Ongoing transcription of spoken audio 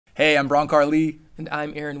Hey, I'm Bronkar Lee. And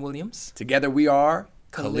I'm Aaron Williams. Together we are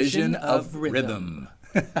Collision of Rhythm.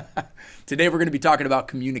 Today we're going to be talking about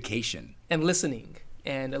communication. And listening,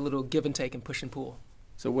 and a little give and take and push and pull.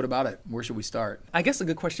 So what about it? Where should we start? I guess a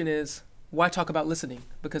good question is, why talk about listening?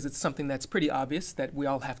 Because it's something that's pretty obvious that we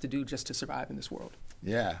all have to do just to survive in this world.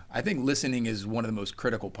 Yeah, I think listening is one of the most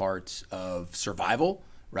critical parts of survival,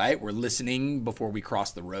 right? We're listening before we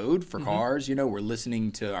cross the road for cars, we're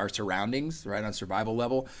listening to our surroundings, right, on survival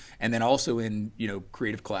level. And then also in,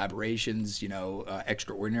 creative collaborations,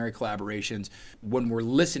 extraordinary collaborations. When we're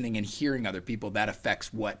listening and hearing other people, that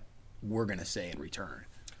affects what we're going to say in return.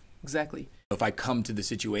 Exactly. If I come to the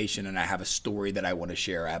situation and I have a story that I want to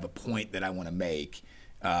share, I have a point that I want to make,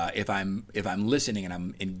 if I'm listening and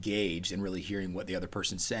I'm engaged and really hearing what the other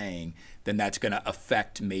person's saying, then that's going to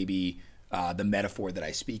affect maybe the metaphor that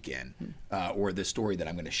I speak in, or the story that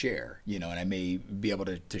I'm going to share, and I may be able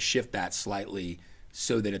to shift that slightly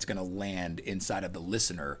so that it's going to land inside of the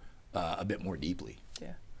listener a bit more deeply.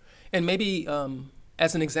 Yeah. And maybe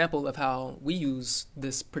as an example of how we use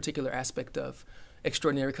this particular aspect of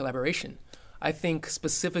extraordinary collaboration, I think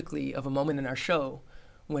specifically of a moment in our show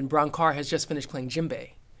when Bronkar has just finished playing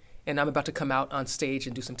djembe, and I'm about to come out on stage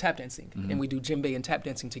and do some tap dancing, and we do djembe and tap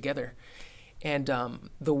dancing together. And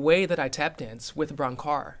the way that I tap dance with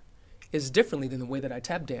Bronkar is differently than the way that I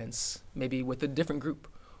tap dance maybe with a different group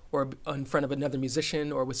or in front of another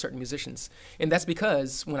musician or with certain musicians. And that's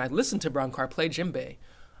because when I listen to Bronkar play djembe,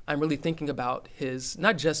 I'm really thinking about his,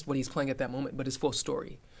 not just what he's playing at that moment, but his full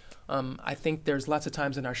story. I think there's lots of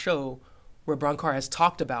times in our show where Bronkar has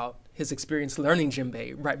talked about his experience learning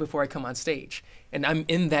djembe right before I come on stage. And I'm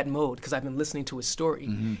in that mode because I've been listening to his story.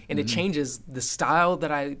 And it changes the style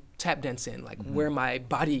that I tap dance in, like where my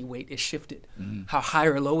body weight is shifted, how high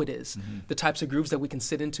or low it is, the types of grooves that we can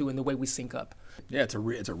sit into and the way we sync up. Yeah, it's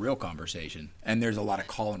a real conversation. And there's a lot of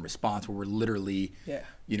call and response where we're literally,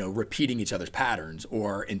 repeating each other's patterns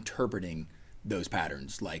or interpreting those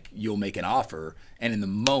patterns. Like you'll make an offer and in the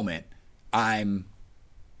moment I'm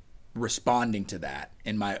responding to that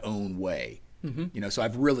in my own way. So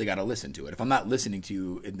I've really got to listen to it. If I'm not listening to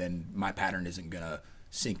you, then my pattern isn't going to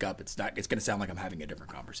sync up. It's going to sound like I'm having a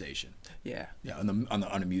different conversation. Yeah,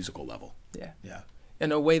 on a musical level. Yeah.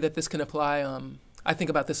 In a way that this can apply, I think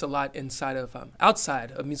about this a lot inside of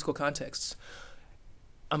outside of musical contexts.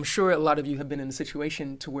 I'm sure a lot of you have been in a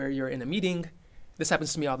situation to where you're in a meeting. This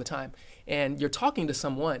happens to me all the time. And you're talking to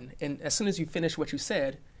someone, and as soon as you finish what you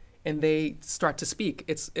said, and they start to speak,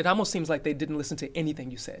 it almost seems like they didn't listen to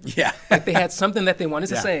anything you said. Yeah. Like they had something that they wanted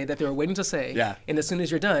to say that they were waiting to say. Yeah. And as soon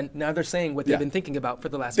as you're done, now they're saying what they've been thinking about for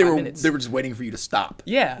the last 5 minutes. They were just waiting for you to stop.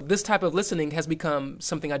 Yeah. This type of listening has become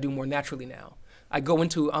something I do more naturally now. I go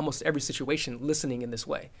into almost every situation listening in this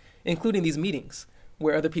way, including these meetings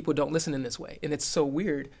where other people don't listen in this way. And it's so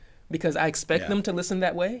weird because I expect them to listen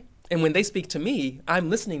that way. And when they speak to me, I'm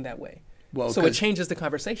listening that way. Well, so it changes the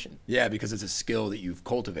conversation. Yeah, because it's a skill that you've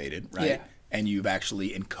cultivated, right? Yeah. And you've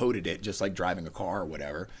actually encoded it, just like driving a car or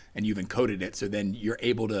whatever. And you've encoded it, so then you're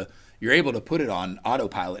able to put it on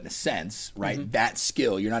autopilot in a sense, right? That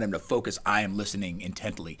skill, you're not able to focus. I am listening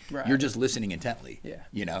intently. Right. You're just listening intently. Yeah.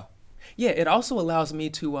 Yeah. It also allows me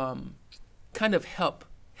to kind of help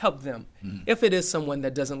them. If it is someone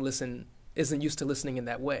that isn't used to listening in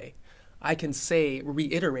that way, I can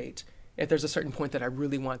reiterate if there's a certain point that I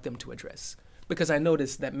really want them to address. Because I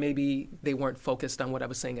noticed that maybe they weren't focused on what I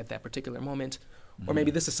was saying at that particular moment, or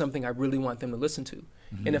maybe this is something I really want them to listen to.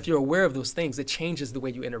 And if you're aware of those things, it changes the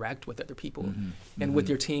way you interact with other people and with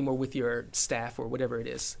your team or with your staff or whatever it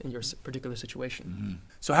is in your particular situation.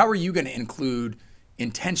 So how are you going to include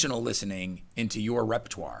intentional listening into your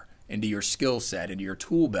repertoire, into your skill set, into your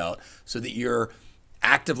tool belt, so that you're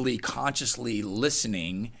actively, consciously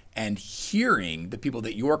listening and hearing the people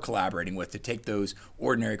that you're collaborating with to take those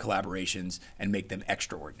ordinary collaborations and make them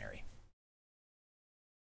extraordinary?